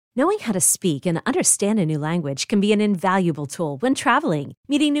Knowing how to speak and understand a new language can be an invaluable tool when traveling,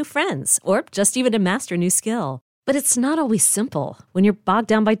 meeting new friends, or just even to master a new skill. But it's not always simple when you're bogged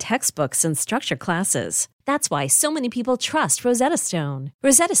down by textbooks and structured classes. That's why so many people trust Rosetta Stone.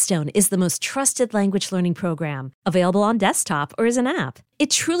 Rosetta Stone is the most trusted language learning program, available on desktop or as an app. It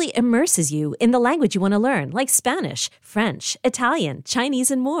truly immerses you in the language you want to learn, like Spanish, French, Italian,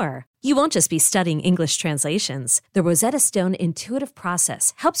 Chinese, and more. You won't just be studying English translations. The Rosetta Stone intuitive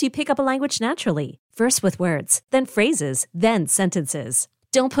process helps you pick up a language naturally, first with words, then phrases, then sentences.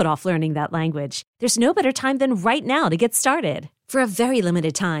 Don't put off learning that language. There's no better time than right now to get started. For a very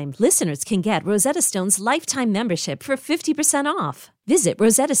limited time, listeners can get Rosetta Stone's lifetime membership for 50% off. Visit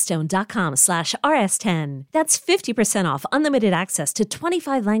rosettastone.com/rs10. That's 50% off unlimited access to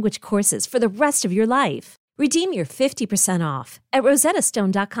 25 language courses for the rest of your life. Redeem your 50% off at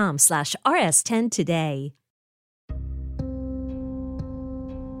rosettastone.com/rs10 today.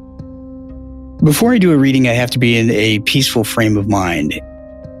 Before I do a reading, I have to be in a peaceful frame of mind.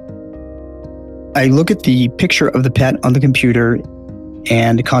 I look at the picture of the pet on the computer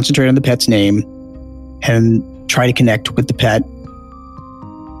and concentrate on the pet's name and try to connect with the pet.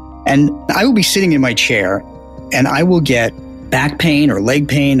 And I will be sitting in my chair and I will get back pain or leg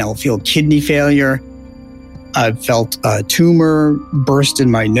pain. I'll feel kidney failure. I've felt a tumor burst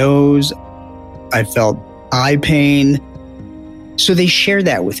in my nose. I felt eye pain. So they share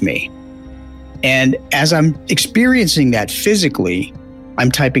that with me. And as I'm experiencing that physically,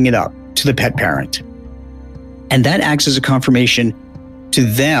 I'm typing it up to the pet parent. And that acts as a confirmation to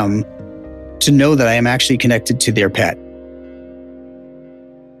them to know that I am actually connected to their pet.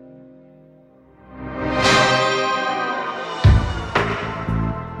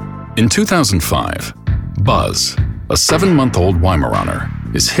 In 2005, Buzz, a 7-month-old Weimaraner,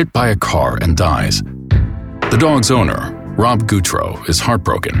 is hit by a car and dies. The dog's owner, Rob Goutreau, is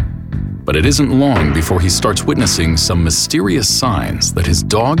heartbroken. But it isn't long before he starts witnessing some mysterious signs that his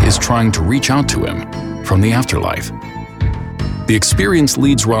dog is trying to reach out to him from the afterlife. The experience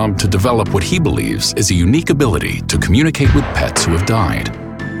leads Rob to develop what he believes is a unique ability to communicate with pets who have died.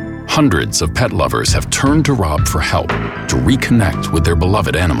 Hundreds of pet lovers have turned to Rob for help to reconnect with their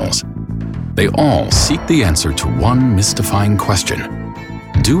beloved animals. They all seek the answer to one mystifying question: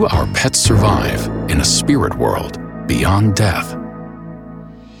 do our pets survive in a spirit world beyond death?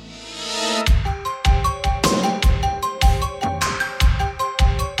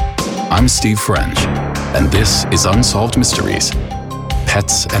 I'm Steve French, and this is Unsolved Mysteries: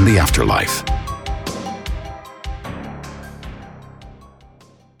 Pets and the Afterlife.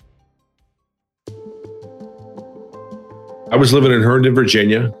 I was living in Herndon,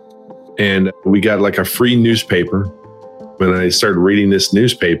 Virginia, and we got like a free newspaper. When I started reading this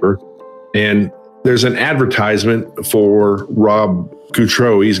newspaper, and there's an advertisement for Rob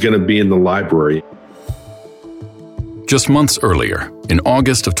Goutreau. He's going to be in the library. Just months earlier, in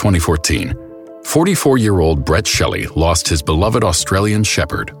August of 2014, 44-year-old Brett Shelley lost his beloved Australian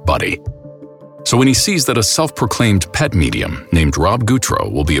Shepherd, Buddy. So when he sees that a self-proclaimed pet medium named Rob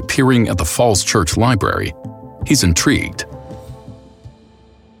Goutreau will be appearing at the Falls Church Library, he's intrigued.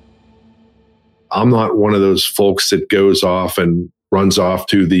 I'm not one of those folks that goes off and runs off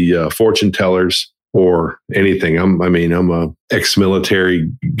to the fortune tellers or anything. I'm a ex-military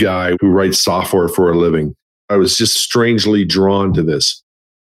guy who writes software for a living. I was just strangely drawn to this.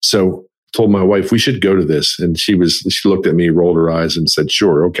 So I told my wife we should go to this. And she looked at me, rolled her eyes and said,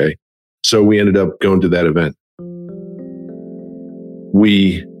 sure, okay. So we ended up going to that event.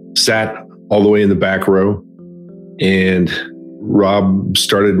 We sat all the way in the back row and Rob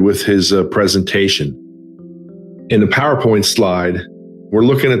started with his presentation. In the PowerPoint slide, we're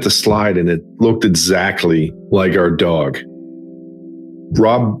looking at the slide and it looked exactly like our dog.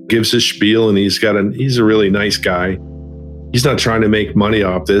 Rob gives his spiel and he's a really nice guy. He's not trying to make money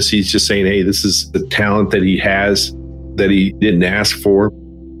off this. He's just saying, hey, this is the talent that he has that he didn't ask for.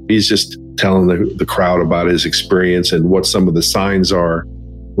 He's just telling the crowd about his experience and what some of the signs are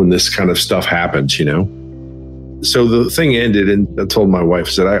when this kind of stuff happens, you know? So the thing ended and I told my wife,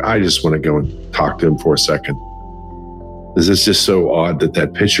 I said, I just want to go and talk to him for a second. This is just so odd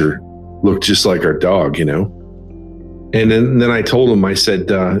that picture looked just like our dog, you know? And then I told him, I said,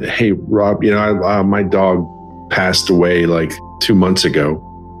 hey, Rob, my dog passed away like 2 months ago.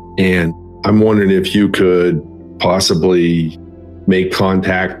 And I'm wondering if you could possibly make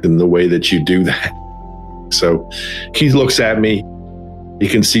contact in the way that you do that. So he looks at me. You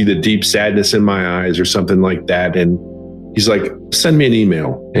can see the deep sadness in my eyes or something like that. And he's like, send me an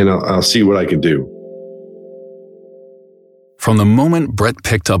email and I'll see what I can do. From the moment Brett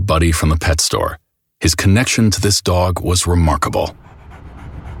picked up Buddy from the pet store, his connection to this dog was remarkable.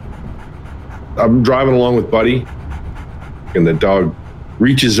 I'm driving along with Buddy, and the dog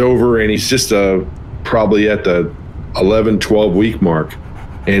reaches over, and he's just probably at the 11, 12 week mark.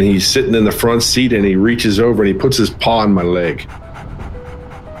 And he's sitting in the front seat, and he reaches over and he puts his paw on my leg.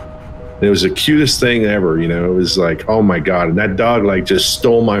 And it was the cutest thing ever, you know. It was like, oh my God. And that dog just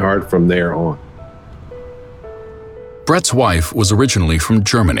stole my heart from there on. Brett's wife was originally from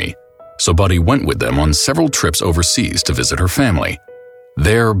Germany, so Buddy went with them on several trips overseas to visit her family.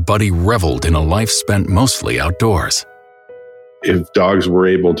 There, Buddy reveled in a life spent mostly outdoors. If dogs were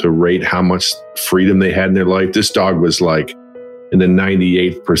able to rate how much freedom they had in their life, this dog was in the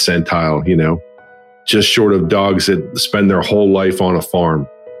 98th percentile, you know, just short of dogs that spend their whole life on a farm.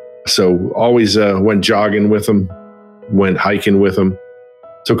 So always went jogging with them, went hiking with them,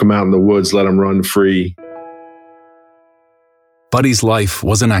 took them out in the woods, let them run free. Buddy's life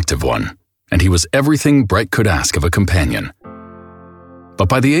was an active one, and he was everything Brett could ask of a companion. But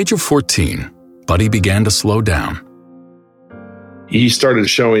by the age of 14, Buddy began to slow down. He started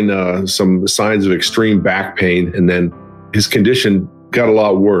showing some signs of extreme back pain, and then his condition got a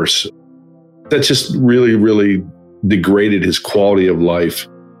lot worse. That just really, really degraded his quality of life.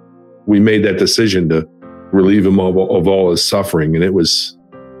 We made that decision to relieve him of all his suffering. And it was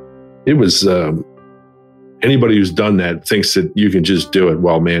anybody who's done that thinks that you can just do it.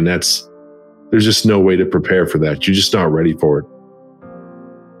 Well, man, there's just no way to prepare for that. You're just not ready for it.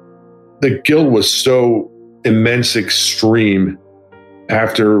 The guilt was so immense, extreme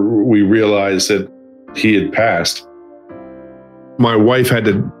after we realized that he had passed. My wife had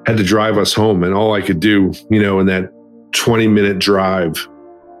to drive us home, and all I could do, you know, in that 20-minute drive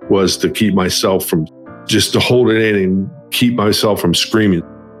was to keep myself from, just to hold it in and keep myself from screaming.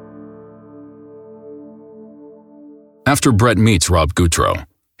 After Brett meets Rob Goutreau,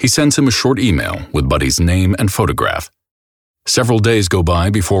 he sends him a short email with Buddy's name and photograph. Several days go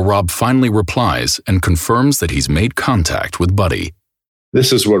by before Rob finally replies and confirms that he's made contact with Buddy.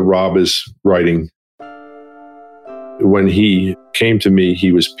 This is what Rob is writing. When he came to me,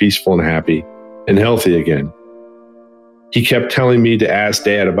 he was peaceful and happy and healthy again. He kept telling me to ask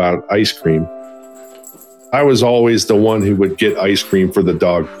Dad about ice cream. I was always the one who would get ice cream for the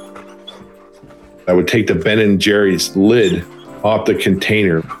dog. I would take the Ben & Jerry's lid off the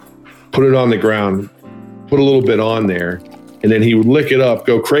container, put it on the ground, put a little bit on there, and then he would lick it up,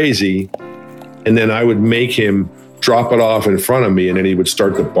 go crazy, and then I would make him drop it off in front of me, and then he would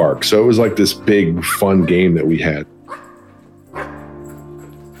start to bark. So it was like this big, fun game that we had.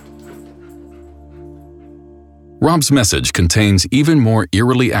 Rob's message contains even more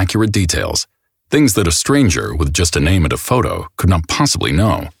eerily accurate details, things that a stranger with just a name and a photo could not possibly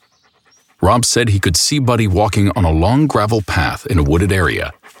know. Rob said he could see Buddy walking on a long gravel path in a wooded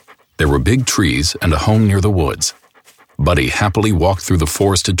area. There were big trees and a home near the woods. Buddy happily walked through the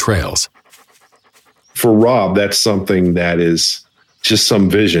forested trails. For Rob, that's something that is just some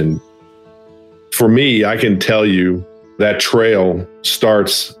vision. For me, I can tell you that trail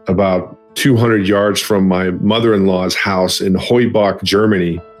starts about 200 yards from my mother-in-law's house in Heubach,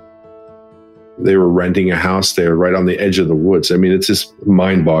 Germany. They were renting a house there right on the edge of the woods. I mean, it's just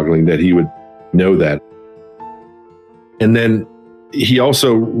mind-boggling that he would know that. And then he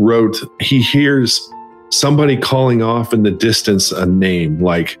also wrote, he hears somebody calling off in the distance a name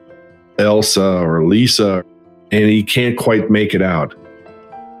like Elsa or Lisa, and he can't quite make it out.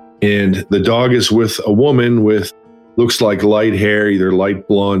 And the dog is with a woman with looks like light hair, either light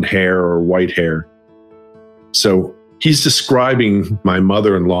blonde hair or white hair. So he's describing my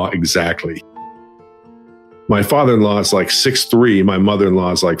mother-in-law exactly. My father-in-law is like 6'3", my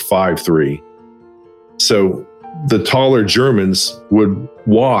mother-in-law is like 5'3". So the taller Germans would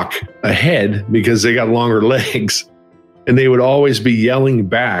walk ahead because they got longer legs, and they would always be yelling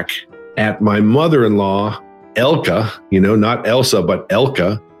back at my mother-in-law, Elke, not Elsa, but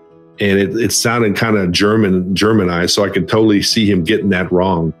Elke. And it sounded kind of Germanized, so I could totally see him getting that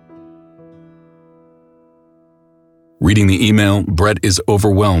wrong. Reading the email, Brett is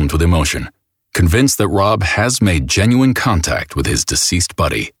overwhelmed with emotion, convinced that Rob has made genuine contact with his deceased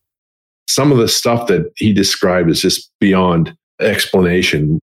buddy. Some of the stuff that he described is just beyond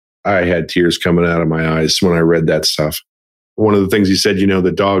explanation. I had tears coming out of my eyes when I read that stuff. One of the things he said,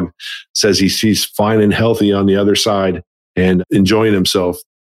 the dog says he's fine and healthy on the other side and enjoying himself.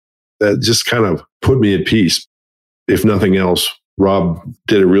 That just kind of put me at peace. If nothing else, Rob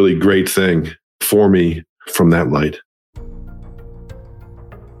did a really great thing for me from that light.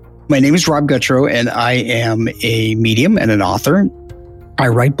 My name is Rob Goutreau, and I am a medium and an author. I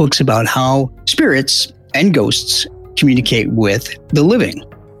write books about how spirits and ghosts communicate with the living.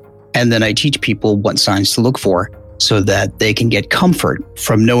 And then I teach people what signs to look for so that they can get comfort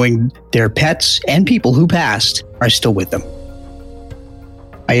from knowing their pets and people who passed are still with them.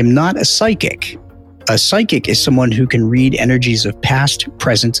 I am not a psychic. A psychic is someone who can read energies of past,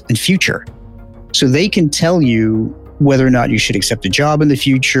 present, and future. So they can tell you whether or not you should accept a job in the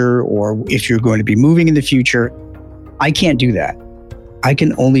future or if you're going to be moving in the future. I can't do that. I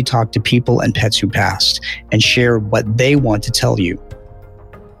can only talk to people and pets who passed and share what they want to tell you.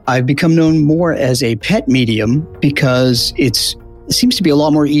 I've become known more as a pet medium because it seems to be a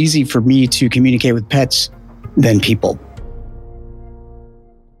lot more easy for me to communicate with pets than people.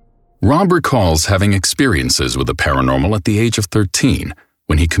 Rob recalls having experiences with the paranormal at the age of 13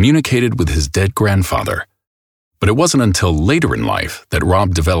 when he communicated with his dead grandfather. But it wasn't until later in life that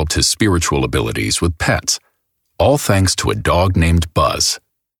Rob developed his spiritual abilities with pets, all thanks to a dog named Buzz.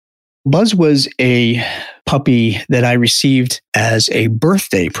 Buzz was a puppy that I received as a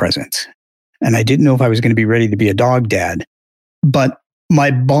birthday present, and I didn't know if I was going to be ready to be a dog dad. But my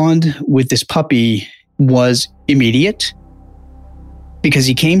bond with this puppy was immediate because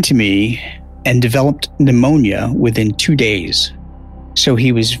he came to me and developed pneumonia within 2 days. So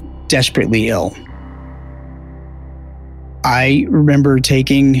he was desperately ill. I remember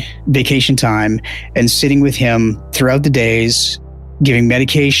taking vacation time and sitting with him throughout the days, giving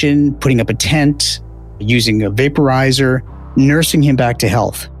medication, putting up a tent, using a vaporizer, nursing him back to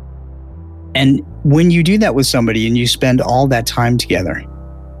health. And when you do that with somebody and you spend all that time together,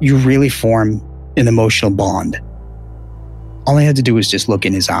 you really form an emotional bond. All I had to do was just look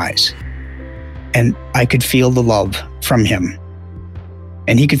in his eyes, and I could feel the love from him,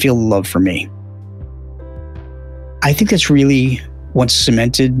 and he could feel the love from me. I think that's really what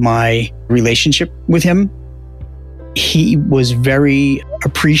cemented my relationship with him. He was very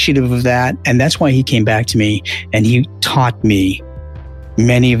appreciative of that, and that's why he came back to me, and he taught me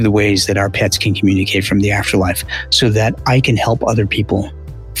many of the ways that our pets can communicate from the afterlife so that I can help other people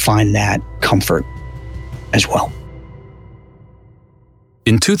find that comfort as well.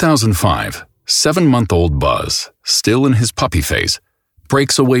 In 2005, 7-month-old Buzz, still in his puppy phase,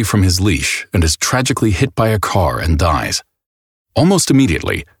 breaks away from his leash and is tragically hit by a car and dies. Almost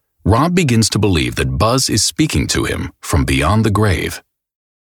immediately, Rob begins to believe that Buzz is speaking to him from beyond the grave.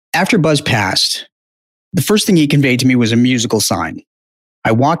 After Buzz passed, the first thing he conveyed to me was a musical sign.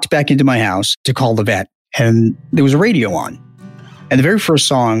 I walked back into my house to call the vet, and there was a radio on. And the very first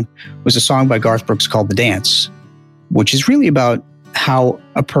song was a song by Garth Brooks called The Dance, which is really about how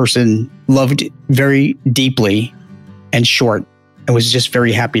a person loved very deeply and short and was just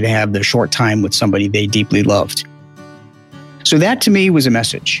very happy to have their short time with somebody they deeply loved. So that to me was a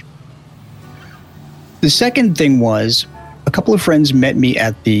message. The second thing was a couple of friends met me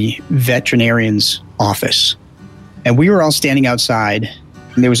at the veterinarian's office, and we were all standing outside,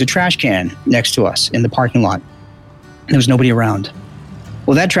 and there was a trash can next to us in the parking lot. There was nobody around.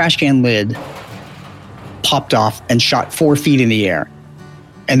 Well, that trash can lid popped off and shot 4 feet in the air,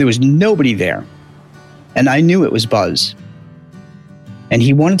 and there was nobody there. And I knew it was Buzz. And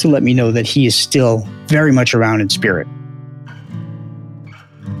he wanted to let me know that he is still very much around in spirit.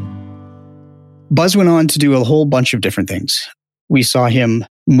 Buzz went on to do a whole bunch of different things. We saw him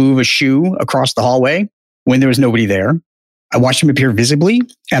move a shoe across the hallway when there was nobody there. I watched him appear visibly,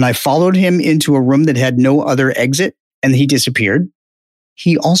 and I followed him into a room that had no other exit, and he disappeared.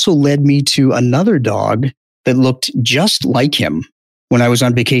 He also led me to another dog that looked just like him when I was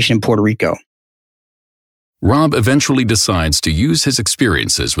on vacation in Puerto Rico. Rob eventually decides to use his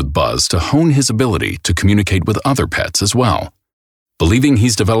experiences with Buzz to hone his ability to communicate with other pets as well. Believing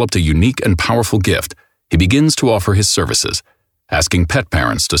he's developed a unique and powerful gift, he begins to offer his services, asking pet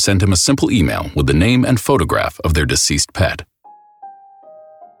parents to send him a simple email with the name and photograph of their deceased pet.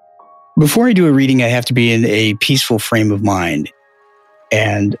 Before I do a reading, I have to be in a peaceful frame of mind.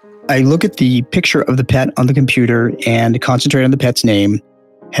 And I look at the picture of the pet on the computer and concentrate on the pet's name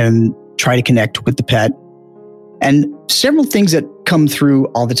and try to connect with the pet. And several things that come through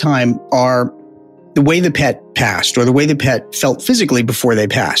all the time are the way the pet passed or the way the pet felt physically before they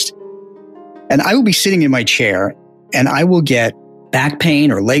passed. And I will be sitting in my chair and I will get back pain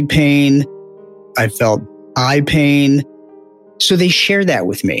or leg pain. I felt eye pain. So they share that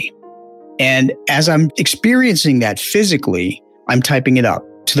with me. And as I'm experiencing that physically, I'm typing it up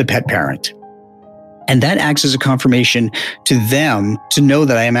to the pet parent. And that acts as a confirmation to them to know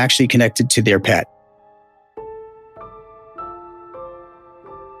that I am actually connected to their pet.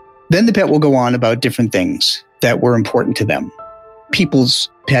 Then the pet will go on about different things that were important to them. People's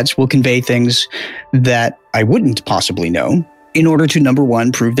pets will convey things that I wouldn't possibly know in order to, number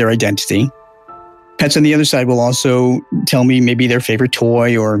one, prove their identity. Pets on the other side will also tell me maybe their favorite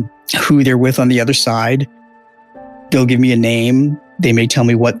toy or who they're with on the other side. They'll give me a name. They may tell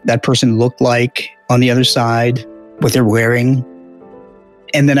me what that person looked like on the other side, what they're wearing.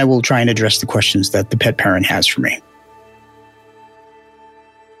 And then I will try and address the questions that the pet parent has for me.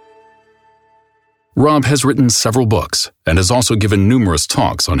 Rob has written several books and has also given numerous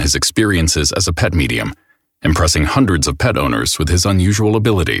talks on his experiences as a pet medium, impressing hundreds of pet owners with his unusual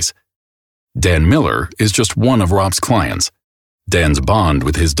abilities. Dan Miller is just one of Rob's clients. Dan's bond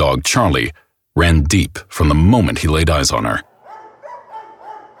with his dog Charlie ran deep from the moment he laid eyes on her.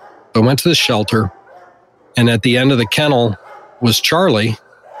 I went to the shelter, and at the end of the kennel was Charlie,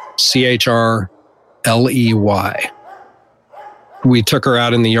 Charley. We took her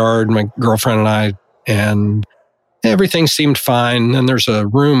out in the yard, my girlfriend and I, and everything seemed fine. And there's a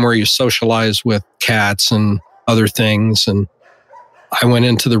room where you socialize with cats and other things. And I went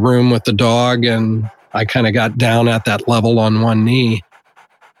into the room with the dog, and I kind of got down at that level on one knee.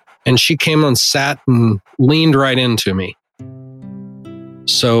 And she came and sat and leaned right into me.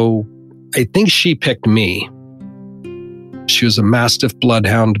 So I think she picked me. She was a Mastiff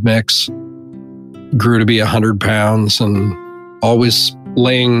Bloodhound mix, grew to be 100 pounds, and always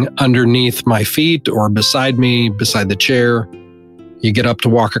laying underneath my feet or beside me, beside the chair. You get up to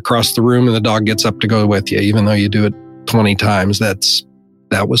walk across the room and the dog gets up to go with you, even though you do it 20 times.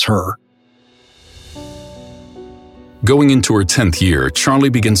 That was her. Going into her 10th year, Charlie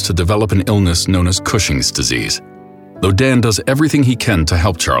begins to develop an illness known as Cushing's disease. Though Dan does everything he can to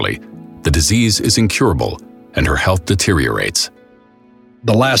help Charlie, the disease is incurable and her health deteriorates.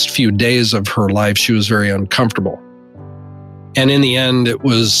 The last few days of her life, she was very uncomfortable. And in the end, it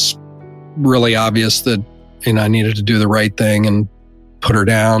was really obvious that I needed to do the right thing and put her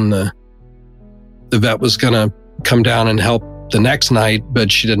down. The vet was going to come down and help the next night,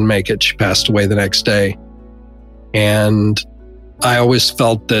 but she didn't make it. She passed away the next day. And I always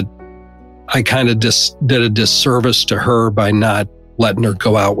felt that I kind of did a disservice to her by not letting her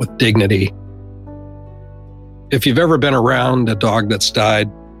go out with dignity. If you've ever been around a dog that's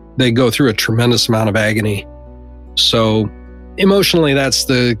died, they go through a tremendous amount of agony. So emotionally, that's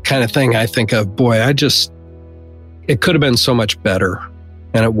the kind of thing I think of. Boy, it could have been so much better,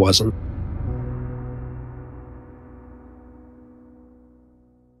 and it wasn't.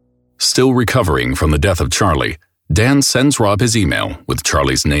 Still recovering from the death of Charlie, Dan sends Rob his email with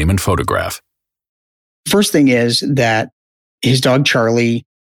Charlie's name and photograph. First thing is that his dog Charlie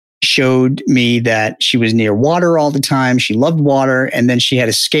showed me that she was near water all the time. She loved water, and then she had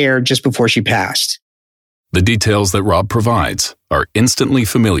a scare just before she passed. The details that Rob provides are instantly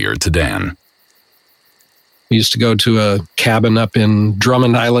familiar to Dan. We used to go to a cabin up in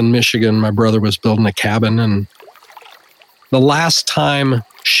Drummond Island, Michigan. My brother was building a cabin, and the last time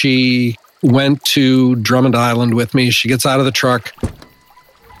she went to Drummond Island with me, she gets out of the truck,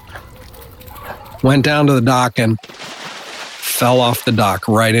 went down to the dock, and fell off the dock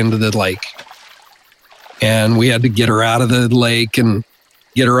right into the lake. And we had to get her out of the lake and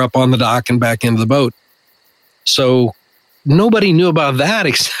get her up on the dock and back into the boat. So nobody knew about that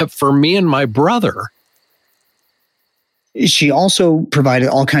except for me and my brother. She also provided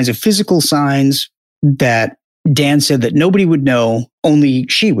all kinds of physical signs that Dan said that nobody would know, only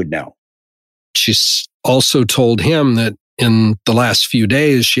she would know. She's also told him that in the last few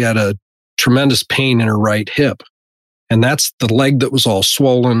days, she had a tremendous pain in her right hip. And that's the leg that was all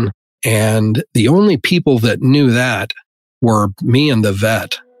swollen. And the only people that knew that were me and the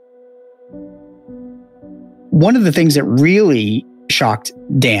vet. One of the things that really shocked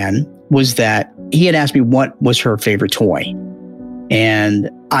Dan was that he had asked me what was her favorite toy. And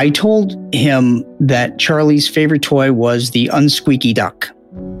I told him that Charlie's favorite toy was the unsqueaky duck.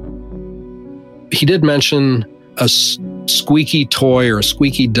 He did mention a squeaky toy or a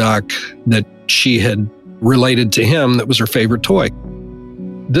squeaky duck that she had related to him that was her favorite toy.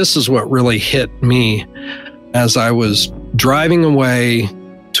 This is what really hit me as I was driving away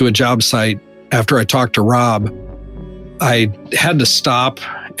to a job site after I talked to Rob. I had to stop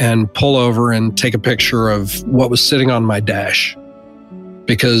and pull over and take a picture of what was sitting on my dash.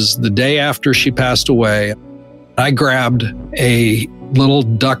 Because the day after she passed away, I grabbed a little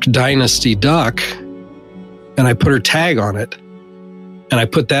Duck Dynasty duck and I put her tag on it. And I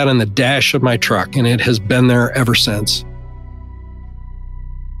put that in the dash of my truck, and it has been there ever since.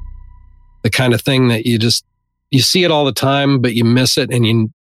 The kind of thing that you see it all the time, but you miss it and you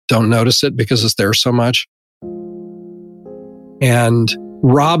don't notice it because it's there so much. And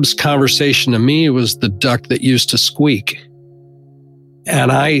Rob's conversation to me was the duck that used to squeak. And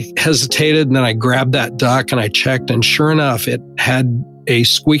I hesitated, and then I grabbed that duck and I checked, and sure enough, it had a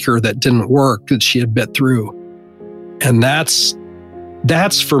squeaker that didn't work that she had bit through. And that's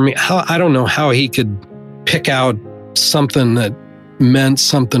for me. I don't know how he could pick out something that meant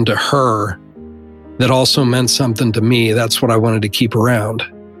something to her that also meant something to me. That's what I wanted to keep around.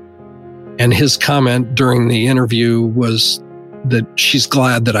 And his comment during the interview was that she's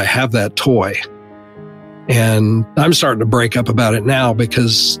glad that I have that toy. And I'm starting to break up about it now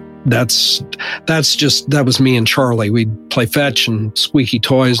because that was me and Charlie. We'd play fetch and squeaky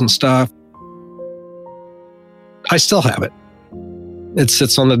toys and stuff. I still have it. It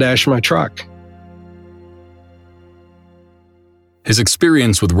sits on the dash of my truck. His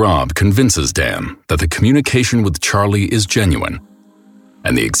experience with Rob convinces Dan that the communication with Charlie is genuine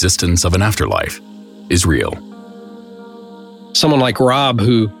and the existence of an afterlife is real. Someone like Rob,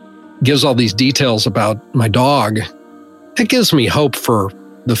 who gives all these details about my dog, it gives me hope for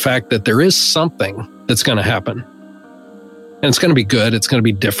the fact that there is something that's going to happen. And it's going to be good. It's going to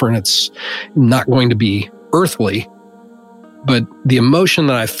be different. It's not going to be earthly. But the emotion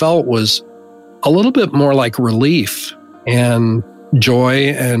that I felt was a little bit more like relief and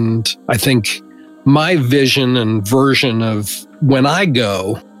joy. And I think my vision and version of when I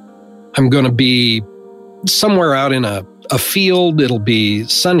go, I'm going to be somewhere out in a field. It'll be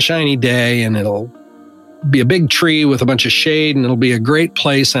sunshiny day and it'll be a big tree with a bunch of shade and it'll be a great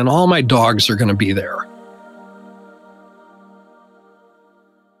place and all my dogs are going to be there.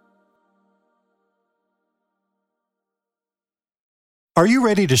 Are you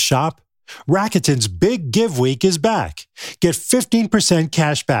ready to shop? Rakuten's Big Give Week is back. Get 15%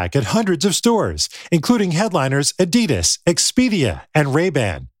 cash back at hundreds of stores, including headliners Adidas, Expedia, and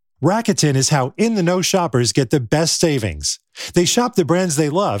Ray-Ban. Rakuten is how in-the-know shoppers get the best savings. They shop the brands they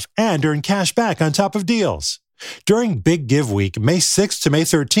love and earn cash back on top of deals. During Big Give Week, May 6th to May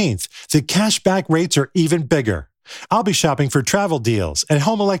 13th, the cash back rates are even bigger. I'll be shopping for travel deals and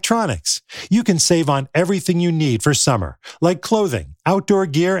home electronics. You can save on everything you need for summer, like clothing, outdoor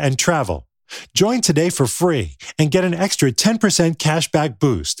gear, and travel. Join today for free and get an extra 10% cash back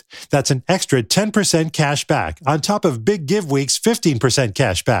boost. That's an extra 10% cash back on top of Big Give Week's 15%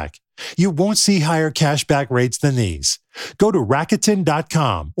 cash back. You won't see higher cash back rates than these. Go to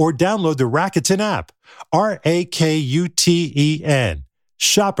Rakuten.com or download the Rakuten app. Rakuten.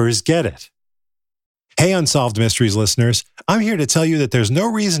 Shoppers get it. Hey, Unsolved Mysteries listeners, I'm here to tell you that there's no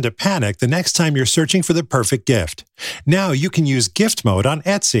reason to panic the next time you're searching for the perfect gift. Now you can use Gift Mode on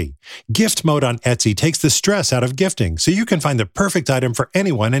Etsy. Gift Mode on Etsy takes the stress out of gifting so you can find the perfect item for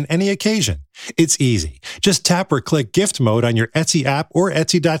anyone and any occasion. It's easy. Just tap or click Gift Mode on your Etsy app or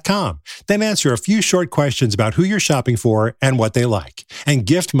Etsy.com. Then answer a few short questions about who you're shopping for and what they like. And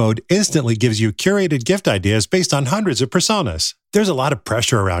Gift Mode instantly gives you curated gift ideas based on hundreds of personas. There's a lot of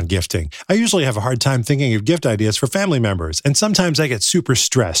pressure around gifting. I usually have a hard time thinking of gift ideas for family members, and sometimes I get super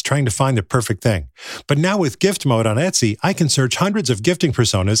stressed trying to find the perfect thing. But now with Gift Mode on Etsy, I can search hundreds of gifting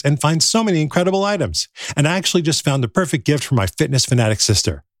personas and find so many incredible items. And I actually just found the perfect gift for my fitness fanatic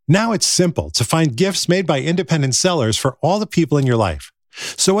sister. Now it's simple to find gifts made by independent sellers for all the people in your life.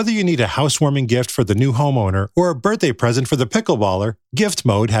 So whether you need a housewarming gift for the new homeowner or a birthday present for the pickleballer, Gift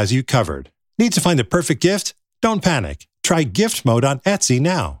Mode has you covered. Need to find the perfect gift? Don't panic. Try Gift Mode on Etsy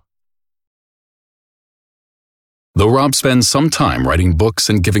now. Though Rob spends some time writing books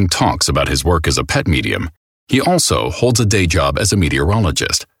and giving talks about his work as a pet medium, he also holds a day job as a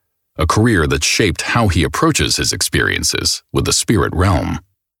meteorologist, a career that shaped how he approaches his experiences with the spirit realm.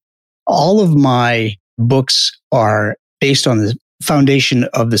 All of my books are based on the foundation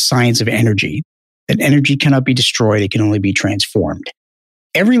of the science of energy. That energy cannot be destroyed, it can only be transformed.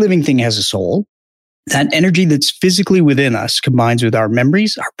 Every living thing has a soul. That energy that's physically within us combines with our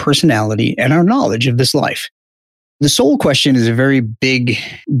memories, our personality, and our knowledge of this life. The soul question is a very big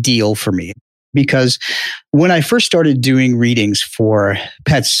deal for me because when I first started doing readings for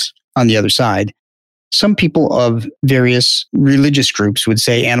pets on the other side, some people of various religious groups would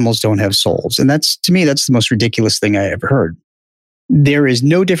say animals don't have souls. And to me, that's the most ridiculous thing I ever heard. There is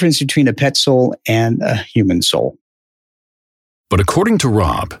no difference between a pet soul and a human soul. But according to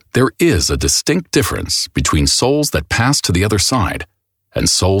Rob, there is a distinct difference between souls that pass to the other side and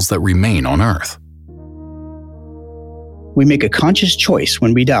souls that remain on Earth. We make a conscious choice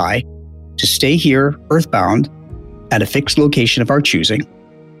when we die to stay here, earthbound, at a fixed location of our choosing,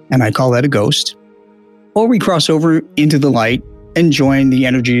 and I call that a ghost, or we cross over into the light and join the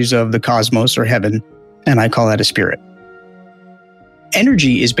energies of the cosmos or heaven, and I call that a spirit.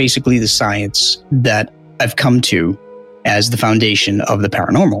 Energy is basically the science that I've come to as the foundation of the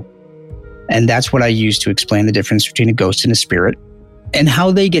paranormal. And that's what I use to explain the difference between a ghost and a spirit and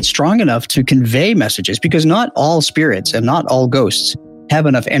how they get strong enough to convey messages, because not all spirits and not all ghosts have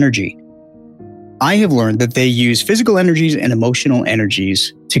enough energy. I have learned that they use physical energies and emotional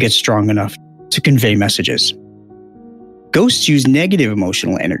energies to get strong enough to convey messages. Ghosts use negative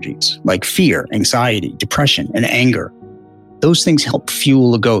emotional energies like fear, anxiety, depression, and anger. Those things help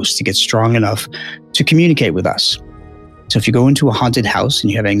fuel a ghost to get strong enough to communicate with us. So if you go into a haunted house and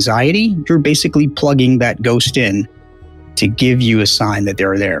you have anxiety, you're basically plugging that ghost in to give you a sign that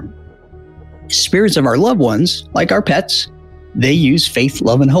they're there. Spirits of our loved ones, like our pets, they use faith,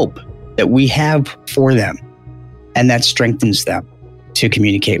 love, and hope that we have for them, and that strengthens them to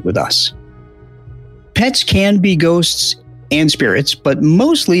communicate with us. Pets can be ghosts and spirits, but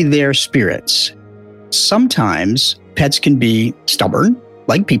mostly they're spirits. Sometimes pets can be stubborn,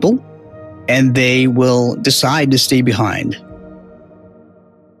 like people, and they will decide to stay behind.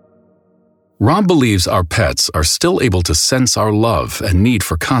 Rob believes our pets are still able to sense our love and need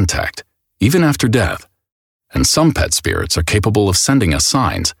for contact, even after death. And some pet spirits are capable of sending us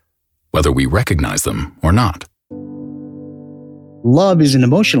signs, whether we recognize them or not. Love is an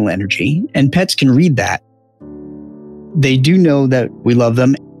emotional energy, and pets can read that. They do know that we love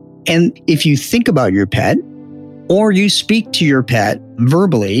them. And if you think about your pet, or you speak to your pet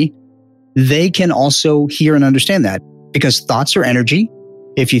verbally, they can also hear and understand that, because thoughts are energy.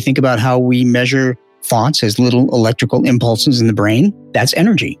 If you think about how we measure thoughts as little electrical impulses in the brain, that's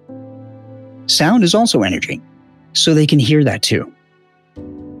energy. Sound is also energy, so they can hear that too.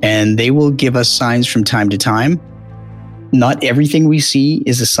 And they will give us signs from time to time. Not everything we see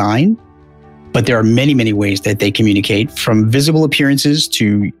is a sign, but there are many, many ways that they communicate, from visible appearances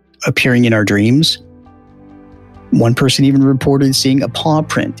to appearing in our dreams. One person even reported seeing a paw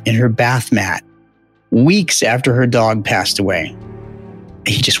print in her bath mat weeks after her dog passed away.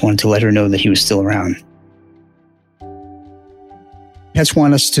 He just wanted to let her know that he was still around. Pets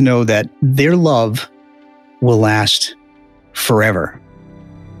want us to know that their love will last forever,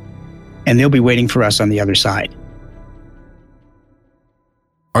 and they'll be waiting for us on the other side.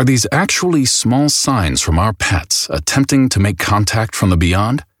 Are these actually small signs from our pets attempting to make contact from the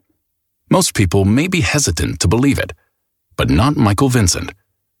beyond? Most people may be hesitant to believe it, but not Michael Vincent,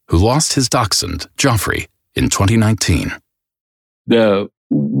 who lost his dachshund, Joffrey, in 2019. The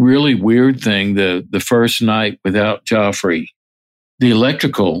really weird thing, the first night without Joffrey, the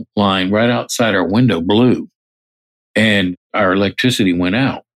electrical line right outside our window blew, and our electricity went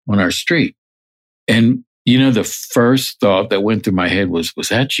out on our street. And, the first thought that went through my head was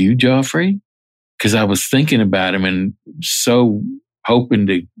that you, Joffrey? Because I was thinking about him and so hoping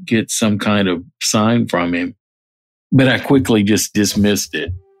to get some kind of sign from him. But I quickly just dismissed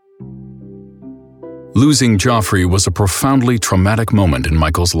it. Losing Joffrey was a profoundly traumatic moment in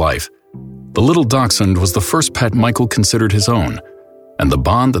Michael's life. The little dachshund was the first pet Michael considered his own, and the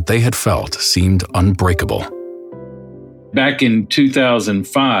bond that they had felt seemed unbreakable. Back in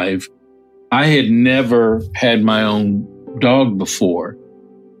 2005, I had never had my own dog before.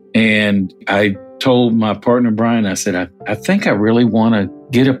 And I told my partner, Brian, I said, I think I really want to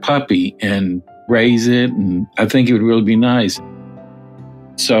get a puppy and raise it, and I think it would really be nice.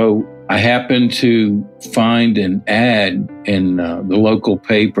 So I happened to find an ad in the local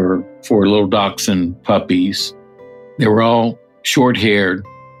paper for little dachshund puppies. They were all short-haired.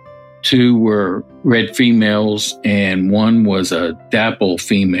 2 were red females, and 1 was a dapple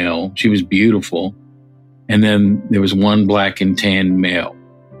female. She was beautiful. And then there was 1 black and tan male.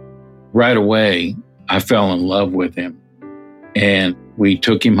 Right away, I fell in love with him. And we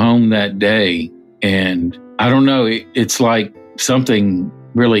took him home that day. And I don't know, it's like something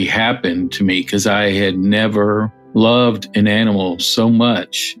really happened to me, because I had never loved an animal so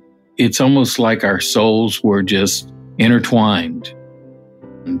much. It's almost like our souls were just intertwined.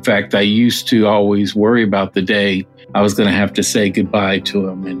 In fact, I used to always worry about the day I was going to have to say goodbye to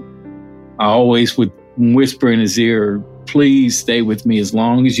him. And I always would whisper in his ear, please stay with me as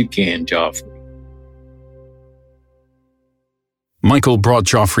long as you can, Joffrey. Michael brought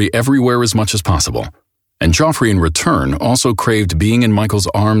Joffrey everywhere as much as possible, and Joffrey in return also craved being in Michael's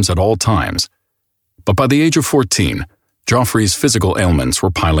arms at all times. But by the age of 14, Joffrey's physical ailments were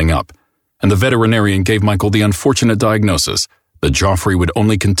piling up, and the veterinarian gave Michael the unfortunate diagnosis that Joffrey would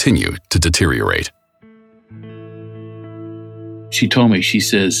only continue to deteriorate. She told me, she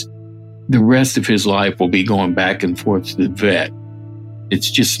says, the rest of his life will be going back and forth to the vet. It's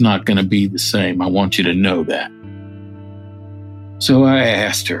just not going to be the same. I want you to know that. So I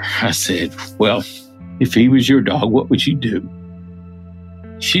asked her, I said, well, if he was your dog, what would you do?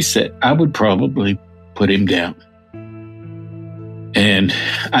 She said, I would probably put him down. And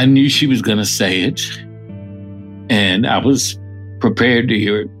I knew she was going to say it. And I was prepared to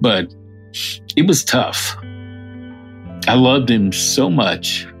hear it, but it was tough. I loved him so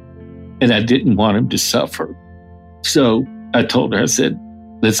much, and I didn't want him to suffer. So I told her, I said,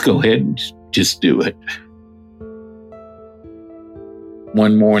 let's go ahead and just do it.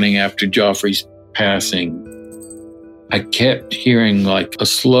 one morning after Joffrey's passing, I kept hearing like a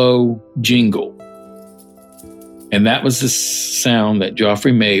slow jingle. And that was the sound that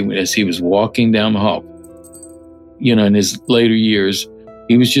Joffrey made as he was walking down the hall. You know, in his later years,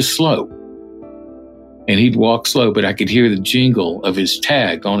 he was just slow. And he'd walk slow, but I could hear the jingle of his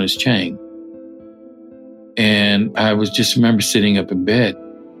tag on his chain. And I was just remember sitting up in bed.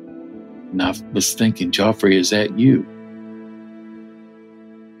 And I was thinking, Joffrey, is that you?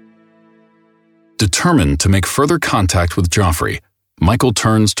 Determined to make further contact with Joffrey, Michael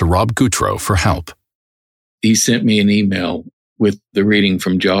turns to Rob Goutreau for help. He sent me an email with the reading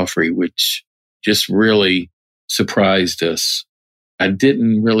from Joffrey, which just really surprised us. I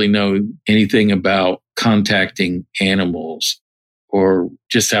didn't really know anything about contacting animals or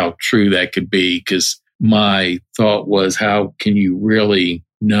just how true that could be, because my thought was, how can you really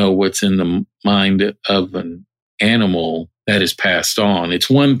know what's in the mind of an animal that is passed on? It's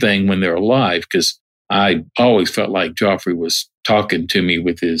one thing when they're alive, because I always felt like Joffrey was talking to me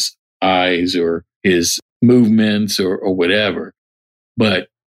with his eyes or his movements or whatever. But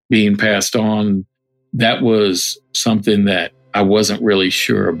being passed on, that was something that I wasn't really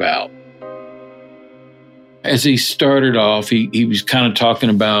sure about. As he started off, he was kind of talking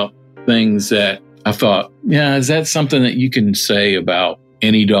about things that I thought, yeah, is that something that you can say about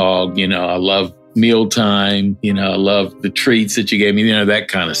any dog? You know, I love mealtime, you know, I love the treats that you gave me, you know, that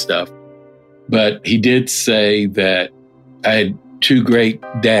kind of stuff. But he did say that I had two great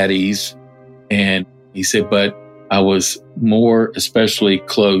daddies, and he said, but I was more especially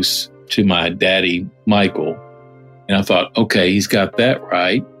close to my daddy, Michael. And I thought, okay, he's got that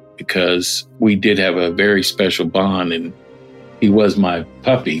right, because we did have a very special bond, and he was my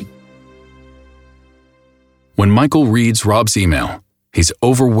puppy. When Michael reads Rob's email, he's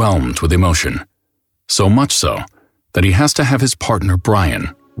overwhelmed with emotion. So much so that he has to have his partner,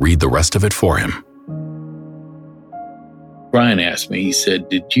 Brian, read the rest of it for him. Brian asked me, he said,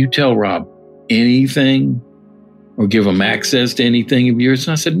 did you tell Rob anything or give him access to anything of yours?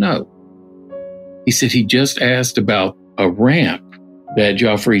 And I said, no. He said he just asked about a ramp that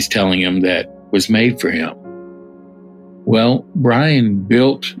Joffrey's telling him that was made for him. Well, Brian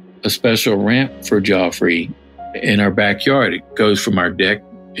built a special ramp for Joffrey in our backyard. It goes from our deck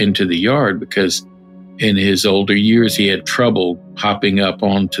into the yard because in his older years, he had trouble hopping up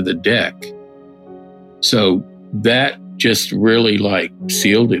onto the deck. So that just really like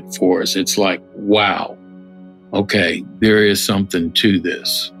sealed it for us. It's like, wow, okay, there is something to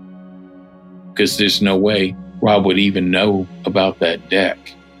this. Because there's no way Rob would even know about that deck.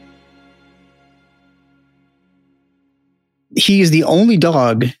 He is the only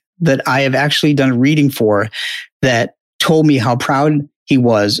dog that I have actually done a reading for that told me how proud he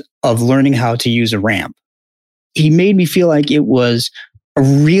was of learning how to use a ramp. He made me feel like it was a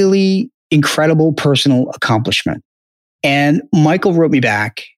really incredible personal accomplishment. And Michael wrote me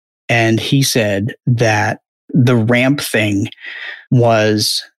back and he said that the ramp thing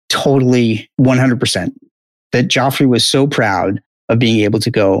was totally 100%, that Joffrey was so proud of being able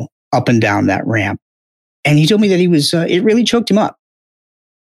to go up and down that ramp. And he told me that he was, it really choked him up.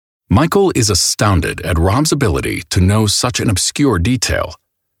 Michael is astounded at Rob's ability to know such an obscure detail,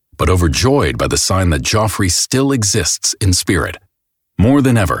 but overjoyed by the sign that Joffrey still exists in spirit. More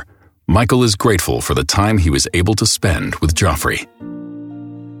than ever, Michael is grateful for the time he was able to spend with Joffrey.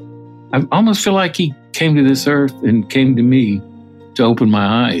 I almost feel like he came to this earth and came to me to open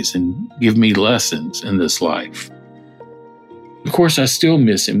my eyes and give me lessons in this life. Of course, I still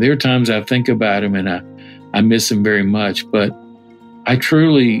miss him. There are times I think about him and I miss him very much, but I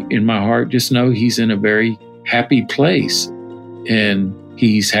truly, in my heart, just know he's in a very happy place. And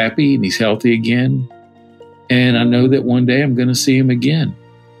he's happy and he's healthy again. And I know that one day I'm going to see him again.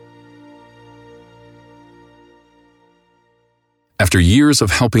 After years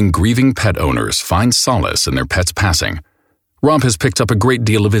of helping grieving pet owners find solace in their pet's passing, Rob has picked up a great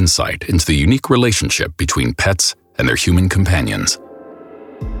deal of insight into the unique relationship between pets and their human companions.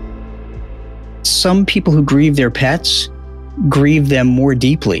 Some people who grieve their pets grieve them more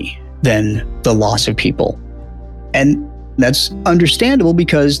deeply than the loss of people. And that's understandable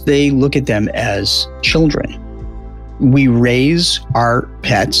because they look at them as children. We raise our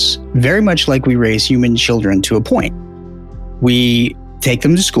pets very much like we raise human children to a point. We take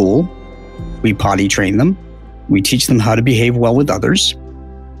them to school, we potty train them, we teach them how to behave well with others,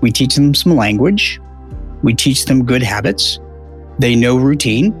 we teach them some language, we teach them good habits, they know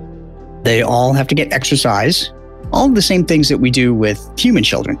routine, they all have to get exercise, all the same things that we do with human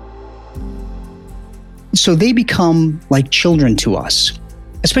children. So they become like children to us,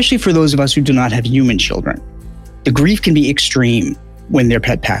 especially for those of us who do not have human children. The grief can be extreme. when their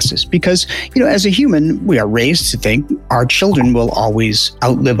pet passes. Because, as a human, we are raised to think our children will always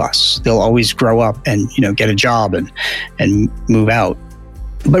outlive us. They'll always grow up and, get a job and move out.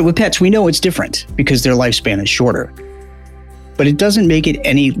 But with pets, we know it's different because their lifespan is shorter. But it doesn't make it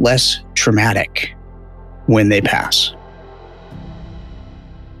any less traumatic when they pass.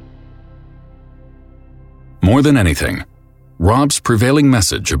 More than anything, Rob's prevailing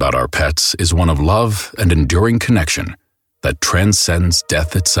message about our pets is one of love and enduring connection that transcends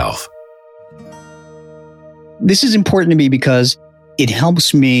death itself. This is important to me because it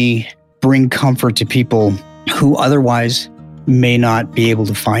helps me bring comfort to people who otherwise may not be able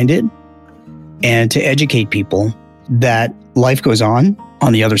to find it, and to educate people that life goes on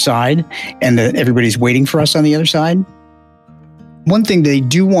the other side and that everybody's waiting for us on the other side. One thing they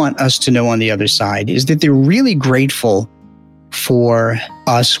do want us to know on the other side is that they're really grateful for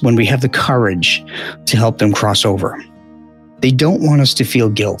us when we have the courage to help them cross over. They don't want us to feel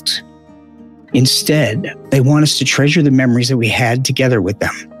guilt. Instead, they want us to treasure the memories that we had together with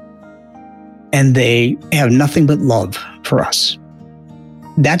them. And they have nothing but love for us.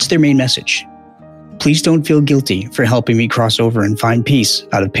 That's their main message. Please don't feel guilty for helping me cross over and find peace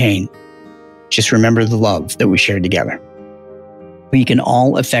out of pain. Just remember the love that we shared together. We can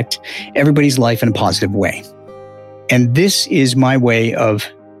all affect everybody's life in a positive way. And this is my way of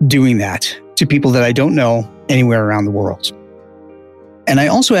doing that to people that I don't know anywhere around the world. And I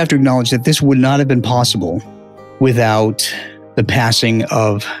also have to acknowledge that this would not have been possible without the passing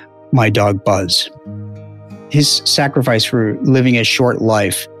of my dog, Buzz. His sacrifice for living a short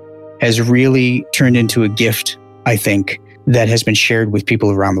life has really turned into a gift, I think, that has been shared with people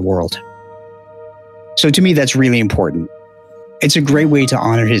around the world. So to me, that's really important. It's a great way to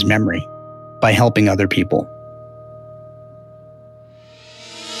honor his memory by helping other people.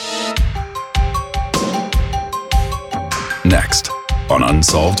 Next on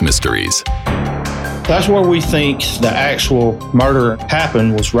Unsolved Mysteries. That's where we think the actual murder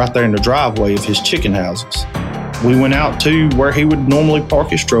happened, was right there in the driveway of his chicken houses. We went out to where he would normally park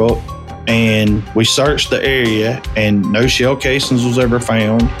his truck, and we searched the area, and no shell casings was ever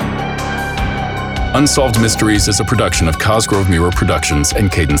found. Unsolved Mysteries is a production of Cosgrove Muir Productions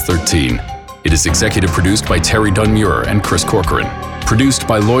and Cadence 13. It is executive produced by Terry Dunn-Muir and Chris Corcoran. Produced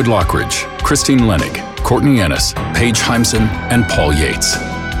by Lloyd Lockridge, Christine Lenig, Courtney Ennis, Paige Heimson, and Paul Yates.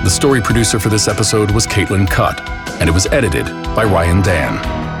 The story producer for this episode was Caitlin Cutt, and it was edited by Ryan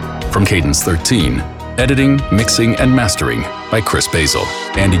Dan. From Cadence 13, editing, mixing, and mastering by Chris Basil,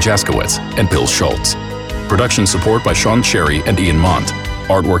 Andy Jaskowitz, and Bill Schultz. Production support by Sean Cherry and Ian Mont.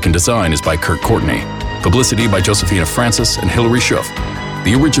 Artwork and design is by Kurt Courtney. Publicity by Josephina Francis and Hilary Schuff.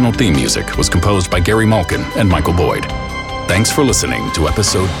 The original theme music was composed by Gary Malkin and Michael Boyd. Thanks for listening to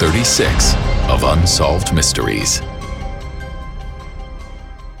episode 36 of Unsolved Mysteries.